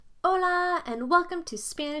and welcome to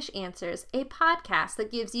Spanish Answers, a podcast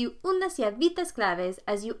that gives you unas llavitas claves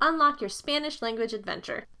as you unlock your Spanish language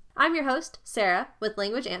adventure. I'm your host, Sarah, with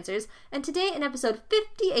Language Answers, and today in episode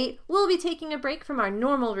 58, we'll be taking a break from our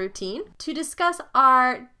normal routine to discuss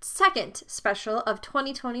our second special of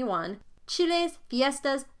 2021, Chile's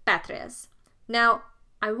Fiestas Patrias. Now,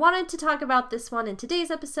 I wanted to talk about this one in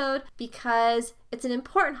today's episode because it's an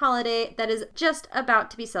important holiday that is just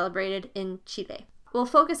about to be celebrated in Chile. We'll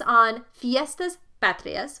focus on Fiestas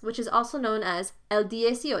Patrias, which is also known as El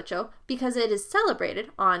 18, because it is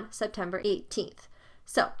celebrated on September 18th.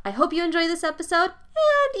 So, I hope you enjoy this episode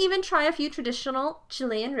and even try a few traditional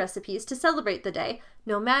Chilean recipes to celebrate the day,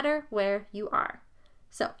 no matter where you are.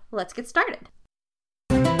 So, let's get started.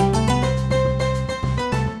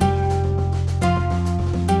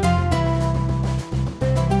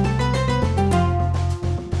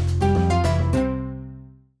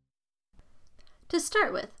 To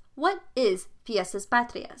start with, what is Fiestas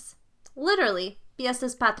Patrias? Literally,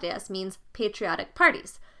 Fiestas Patrias means patriotic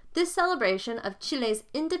parties. This celebration of Chile's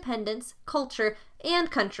independence, culture,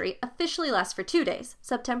 and country officially lasts for 2 days,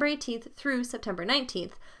 September 18th through September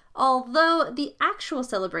 19th, although the actual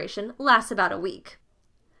celebration lasts about a week.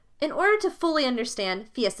 In order to fully understand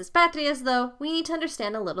Fiestas Patrias, though, we need to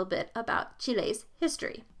understand a little bit about Chile's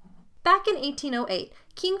history. Back in 1808,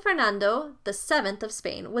 King Fernando VII of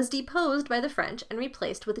Spain was deposed by the French and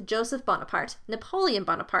replaced with Joseph Bonaparte, Napoleon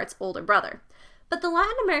Bonaparte's older brother. But the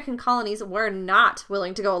Latin American colonies were not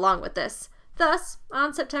willing to go along with this. Thus,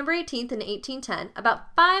 on September 18th in 1810,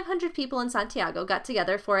 about 500 people in Santiago got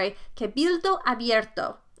together for a Cabildo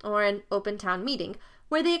Abierto, or an open town meeting,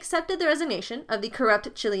 where they accepted the resignation of the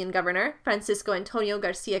corrupt Chilean governor, Francisco Antonio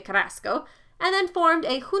Garcia Carrasco, and then formed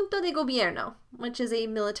a Junta de Gobierno, which is a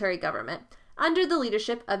military government, under the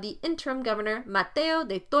leadership of the interim governor Mateo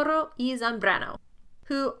de Toro y Zambrano,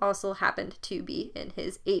 who also happened to be in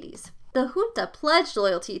his 80s. The junta pledged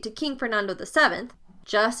loyalty to King Fernando VII,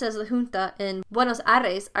 just as the junta in Buenos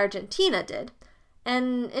Aires, Argentina did.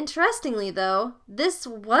 And interestingly, though, this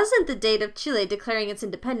wasn't the date of Chile declaring its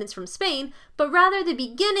independence from Spain, but rather the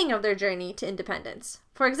beginning of their journey to independence.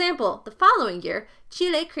 For example, the following year,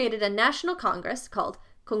 Chile created a national congress called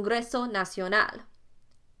Congreso Nacional.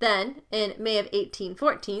 Then, in May of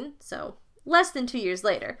 1814, so less than 2 years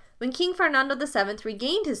later, when King Fernando VII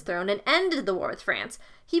regained his throne and ended the war with France,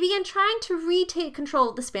 he began trying to retake control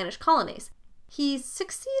of the Spanish colonies. He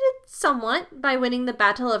succeeded somewhat by winning the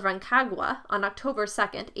Battle of Rancagua on October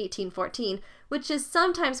 2nd, 1814, which is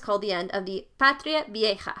sometimes called the end of the Patria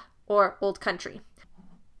Vieja, or Old Country.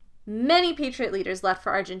 Many patriot leaders left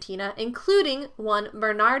for Argentina, including one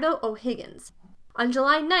Bernardo O'Higgins. On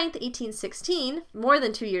July 9th, 1816, more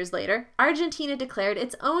than 2 years later, Argentina declared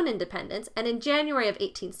its own independence, and in January of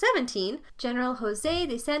 1817, General José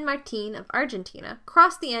de San Martín of Argentina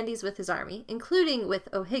crossed the Andes with his army, including with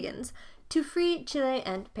O'Higgins, to free Chile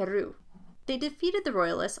and Peru. They defeated the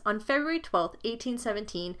Royalists on February 12,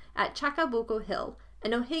 1817, at Chacabuco Hill,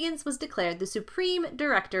 and O'Higgins was declared the Supreme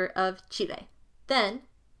Director of Chile. Then,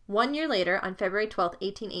 1 year later, on February 12,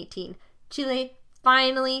 1818, Chile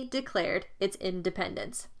finally declared its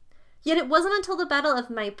independence. Yet it wasn't until the Battle of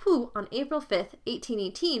Maipú on April 5,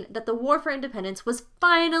 1818, that the war for independence was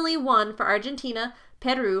finally won for Argentina,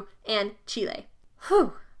 Peru, and Chile.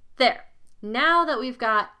 Whew! There. Now that we've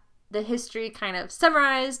got the history kind of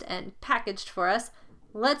summarized and packaged for us,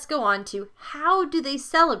 let's go on to how do they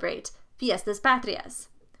celebrate Fiestas Patrias.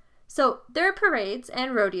 So there are parades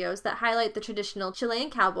and rodeos that highlight the traditional Chilean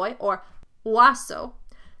cowboy, or huaso.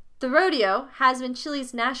 The rodeo has been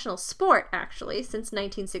Chile's national sport, actually, since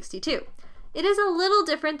 1962. It is a little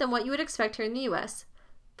different than what you would expect here in the U.S.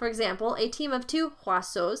 For example, a team of 2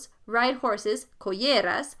 huasos ride horses,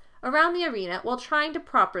 colleras, around the arena while trying to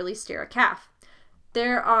properly steer a calf.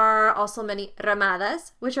 There are also many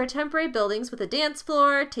ramadas, which are temporary buildings with a dance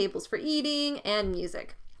floor, tables for eating, and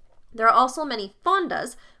music. There are also many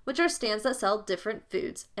fondas, which are stands that sell different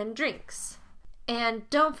foods and drinks. And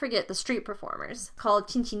don't forget the street performers, called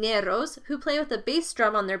chinchineros, who play with a bass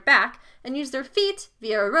drum on their back and use their feet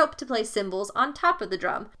via a rope to play cymbals on top of the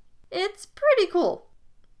drum. It's pretty cool.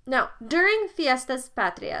 Now, during Fiestas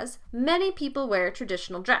Patrias, many people wear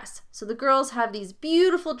traditional dress. So the girls have these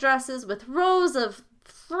beautiful dresses with rows of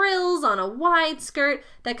frills on a wide skirt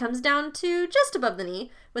that comes down to just above the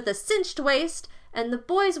knee, with a cinched waist, and the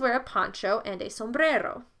boys wear a poncho and a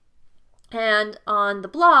sombrero. And on the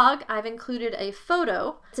blog, I've included a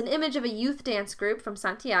photo. It's an image of a youth dance group from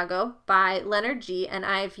Santiago by Leonard G., and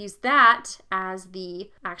I've used that as the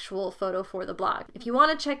actual photo for the blog. If you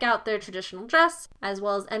want to check out their traditional dress, as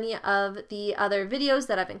well as any of the other videos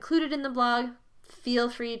that I've included in the blog, feel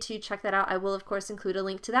free to check that out. I will, of course, include a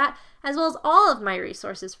link to that, as well as all of my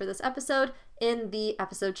resources for this episode in the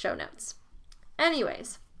episode show notes.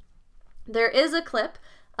 Anyways, there is a clip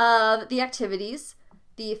of the activities,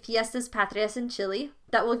 the Fiestas Patrias in Chile,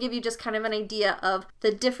 that will give you just kind of an idea of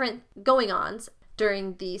the different going-ons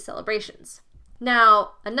during the celebrations.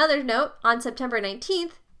 Now, another note, on September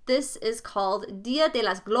 19th, this is called Dia de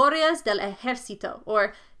las Glorias del Ejército,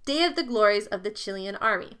 or Day of the Glories of the Chilean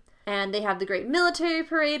Army. And they have the Great Military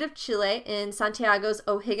Parade of Chile in Santiago's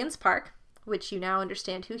O'Higgins Park, which you now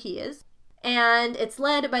understand who he is. And it's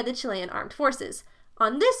led by the Chilean Armed Forces.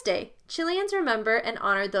 On this day, Chileans remember and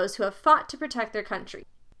honor those who have fought to protect their country.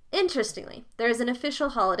 Interestingly, there is an official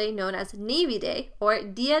holiday known as Navy Day, or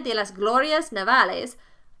Dia de las Glorias Navales,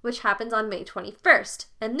 which happens on May 21st,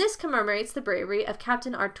 and this commemorates the bravery of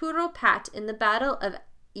Captain Arturo Pat in the Battle of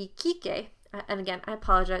Iquique, and again, I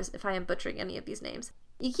apologize if I am butchering any of these names,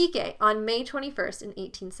 Iquique on May 21st in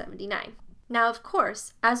 1879. Now, of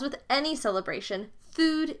course, as with any celebration,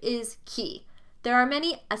 food is key. There are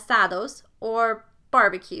many asados, or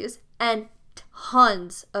barbecues, and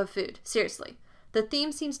tons of food. Seriously. The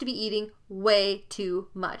theme seems to be eating way too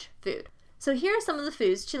much food. So here are some of the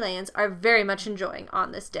foods Chileans are very much enjoying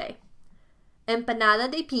on this day.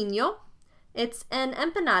 Empanada de piño. It's an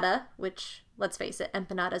empanada, which, let's face it,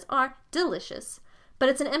 empanadas are delicious. But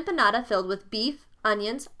it's an empanada filled with beef,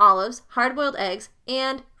 onions, olives, hard-boiled eggs,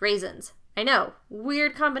 and raisins. I know,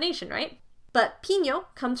 weird combination, right? But piño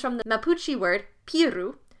comes from the Mapuche word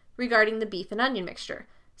piru, regarding the beef and onion mixture.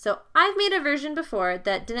 So I've made a version before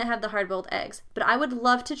that didn't have the hard-boiled eggs, but I would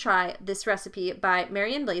love to try this recipe by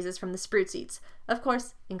Marian Blazes from the Spruce Eats. Of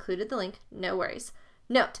course, included the link, no worries.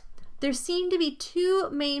 Note, there seem to be two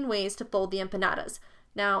main ways to fold the empanadas.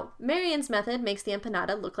 Now, Marian's method makes the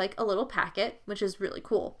empanada look like a little packet, which is really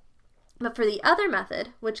cool. But for the other method,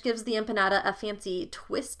 which gives the empanada a fancy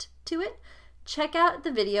twist to it, check out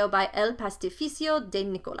the video by El Pastificio de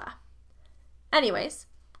Nicola. Anyways,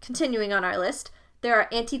 continuing on our list, there are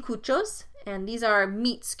anticuchos, and these are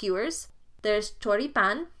meat skewers. There's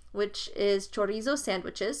choripan, which is chorizo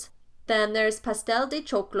sandwiches. Then there's pastel de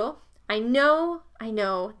choclo. I know,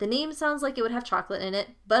 the name sounds like it would have chocolate in it,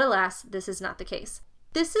 but alas, this is not the case.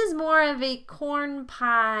 This is more of a corn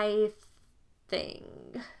pie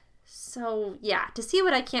thing. So yeah, to see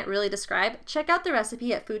what I can't really describe, check out the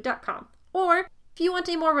recipe at food.com. Or, if you want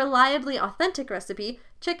a more reliably authentic recipe,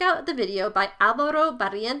 check out the video by Alvaro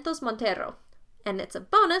Barrientos Montero. And it's a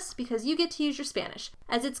bonus because you get to use your Spanish,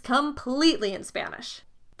 as it's completely in Spanish.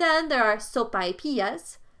 Then there are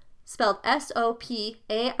sopaipillas, spelled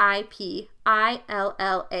Sopaipillas.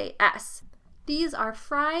 These are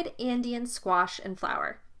fried Andean squash and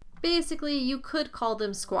flour. Basically, you could call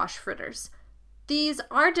them squash fritters. These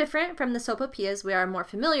are different from the sopapillas we are more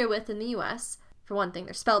familiar with in the US. For one thing,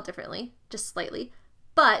 they're spelled differently, just slightly.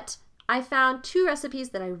 But I found two recipes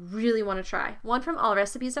that I really want to try. One from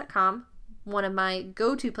allrecipes.com, one of my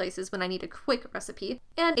go-to places when I need a quick recipe,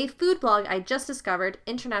 and a food blog I just discovered,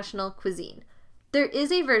 International Cuisine. There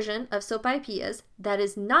is a version of sopaipillas that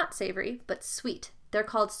is not savory, but sweet. They're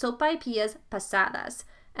called sopaipillas pasadas,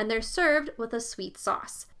 and they're served with a sweet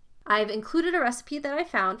sauce. I've included a recipe that I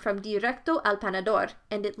found from Directo al Panador,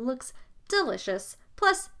 and it looks delicious.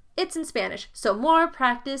 Plus, it's in Spanish, so more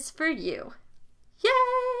practice for you. Yay!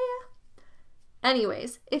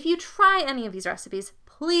 Anyways, if you try any of these recipes,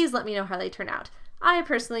 please let me know how they turn out. I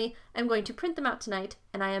personally am going to print them out tonight,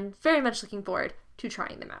 and I am very much looking forward to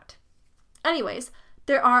trying them out. Anyways,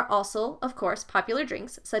 there are also, of course, popular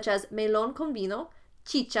drinks such as melón con vino,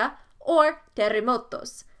 chicha, or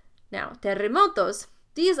terremotos. Now, terremotos,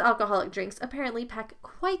 these alcoholic drinks apparently pack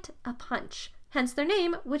quite a punch, hence their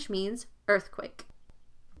name, which means earthquake.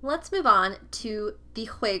 Let's move on to the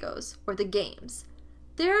juegos, or the games.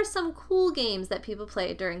 There are some cool games that people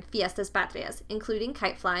play during Fiestas Patrias, including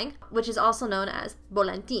kite flying, which is also known as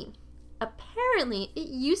volantín. Apparently, it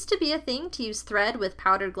used to be a thing to use thread with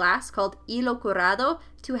powdered glass called hilo curado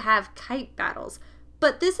to have kite battles,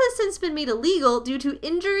 but this has since been made illegal due to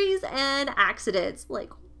injuries and accidents.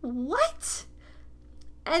 Like, what?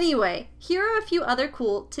 Anyway, here are a few other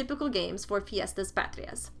cool, typical games for Fiestas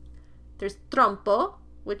Patrias. There's trompo,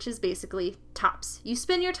 which is basically tops. You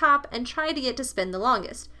spin your top and try to get to spin the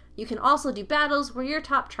longest. You can also do battles where your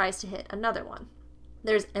top tries to hit another one.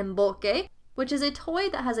 There's emboque, which is a toy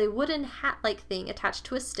that has a wooden hat-like thing attached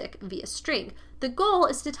to a stick via string. The goal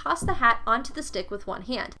is to toss the hat onto the stick with one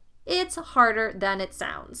hand. It's harder than it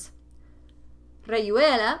sounds.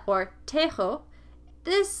 Rayuela, or tejo.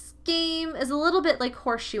 This game is a little bit like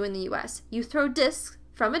horseshoe in the US. You throw discs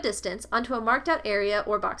from a distance onto a marked out area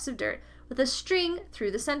or box of dirt with a string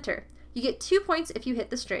through the center. You get 2 points if you hit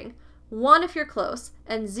the string, 1 if you're close,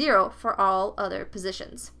 and 0 for all other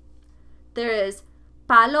positions. There is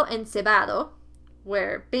palo encebado,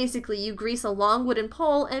 where basically you grease a long wooden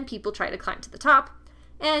pole and people try to climb to the top,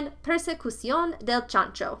 and persecución del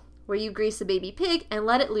chancho, where you grease a baby pig and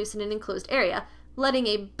let it loose in an enclosed area, letting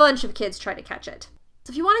a bunch of kids try to catch it.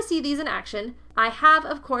 So if you want to see these in action, I have,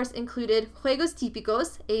 of course, included Juegos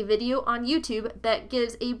Típicos, a video on YouTube that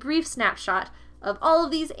gives a brief snapshot of all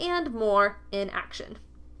of these and more in action.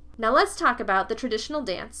 Now let's talk about the traditional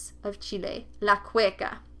dance of Chile, La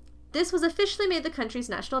Cueca. This was officially made the country's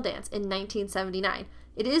national dance in 1979.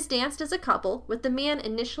 It is danced as a couple, with the man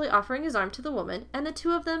initially offering his arm to the woman, and the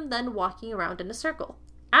two of them then walking around in a circle.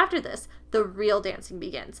 After this, the real dancing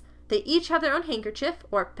begins. They each have their own handkerchief,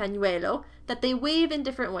 or pañuelo, that they wave in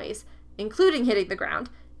different ways, including hitting the ground,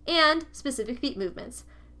 and specific feet movements.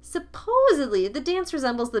 Supposedly, the dance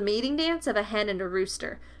resembles the mating dance of a hen and a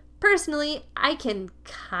rooster. Personally, I can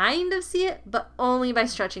kind of see it, but only by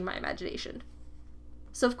stretching my imagination.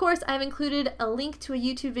 So of course, I've included a link to a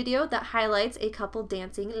YouTube video that highlights a couple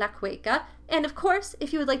dancing La Cueca, and of course,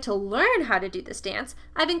 if you would like to learn how to do this dance,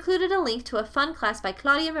 I've included a link to a fun class by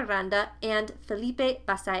Claudia Miranda and Felipe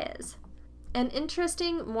Basaez. An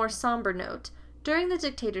interesting, more somber note, during the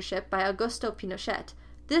dictatorship by Augusto Pinochet,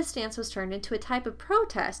 this dance was turned into a type of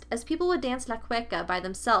protest as people would dance La Cueca by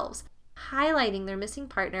themselves, highlighting their missing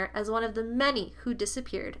partner as one of the many who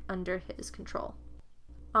disappeared under his control.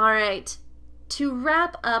 Alright, to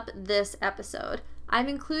wrap up this episode, I've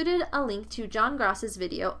included a link to John Gross's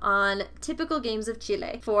video on typical games of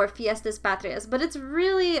Chile for Fiestas Patrias, but it's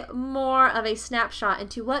really more of a snapshot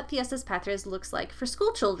into what Fiestas Patrias looks like for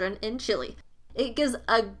school children in Chile. It gives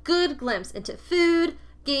a good glimpse into food,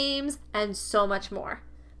 games, and so much more.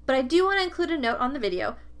 But I do want to include a note on the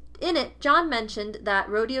video. In it, John mentioned that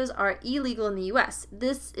rodeos are illegal in the US.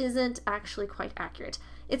 This isn't actually quite accurate.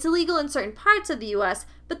 It's illegal in certain parts of the US,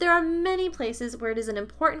 but there are many places where it is an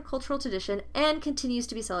important cultural tradition and continues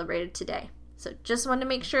to be celebrated today. So just wanted to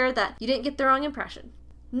make sure that you didn't get the wrong impression.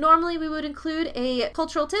 Normally we would include a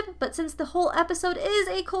cultural tip, but since the whole episode is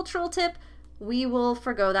a cultural tip, we will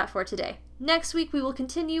forgo that for today. Next week we will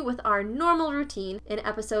continue with our normal routine in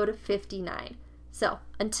episode 59. So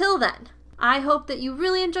until then, I hope that you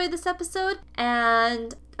really enjoyed this episode,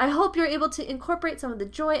 and I hope you're able to incorporate some of the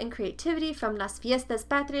joy and creativity from Las Fiestas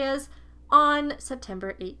Patrias on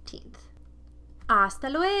September 18th. Hasta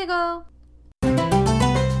luego!